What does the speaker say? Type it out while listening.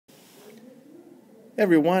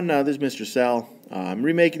Everyone, this is Mr. Sal. I'm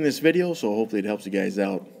remaking this video, so hopefully it helps you guys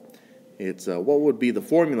out. It's what would be the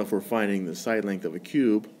formula for finding the side length of a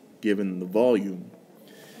cube given the volume.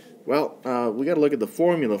 Well, we got to look at the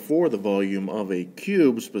formula for the volume of a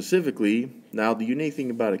cube specifically. Now, the unique thing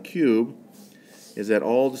about a cube is that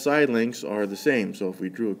all the side lengths are the same. So if we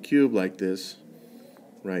drew a cube like this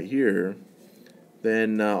right here,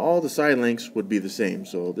 then all the side lengths would be the same.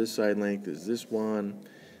 So this side length is this one,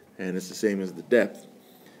 and it's the same as the depth.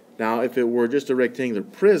 Now, if it were just a rectangular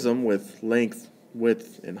prism with length,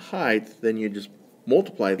 width, and height, then you just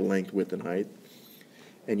multiply the length, width, and height,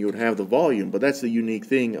 and you would have the volume. But that's the unique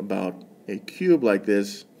thing about a cube like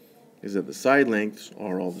this, is that the side lengths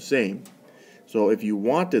are all the same. So if you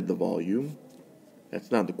wanted the volume,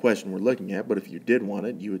 that's not the question we're looking at, but if you did want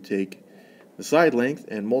it, you would take the side length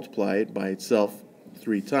and multiply it by itself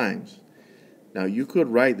 3 times. Now, you could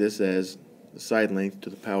write this as the side length to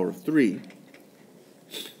the power of 3.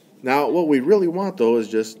 Now, what we really want, though, is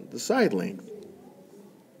just the side length.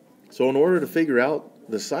 So in order to figure out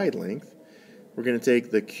the side length, we're going to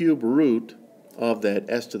take the cube root of that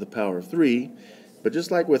s to the power of 3. But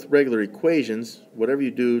just like with regular equations, whatever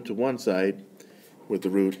you do to one side with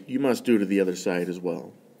the root, you must do to the other side as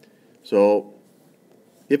well. So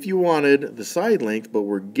if you wanted the side length but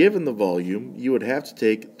were given the volume, you would have to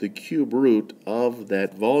take the cube root of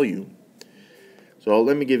that volume. So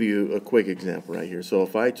let me give you a quick example right here. So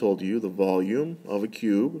if I told you the volume of a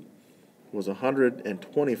cube was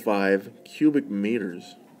 125 cubic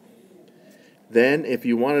meters, then if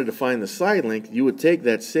you wanted to find the side length, you would take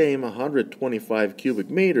that same 125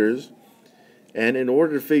 cubic meters, and in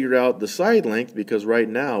order to figure out the side length, because right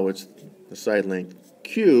now it's the side length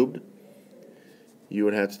cubed, you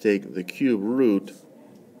would have to take the cube root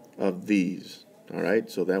of these.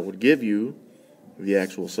 Alright, so that would give you the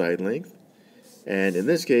actual side length. And in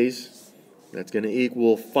this case, that's going to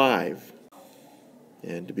equal 5.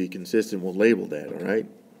 And to be consistent, we'll label that, alright?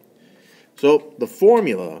 So the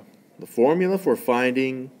formula for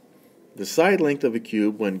finding the side length of a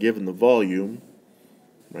cube when given the volume,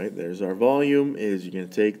 right, there's our volume, is you're going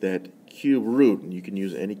to take that cube root, and you can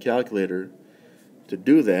use any calculator to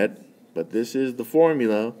do that, but this is the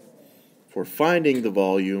formula for finding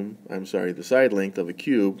the side length of a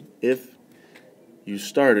cube if you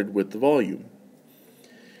started with the volume.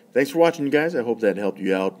 Thanks for watching, you guys. I hope that helped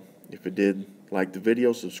you out. If it did, like the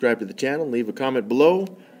video, subscribe to the channel, leave a comment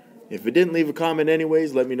below. If it didn't leave a comment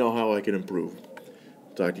anyways, let me know how I can improve.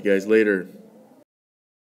 Talk to you guys later.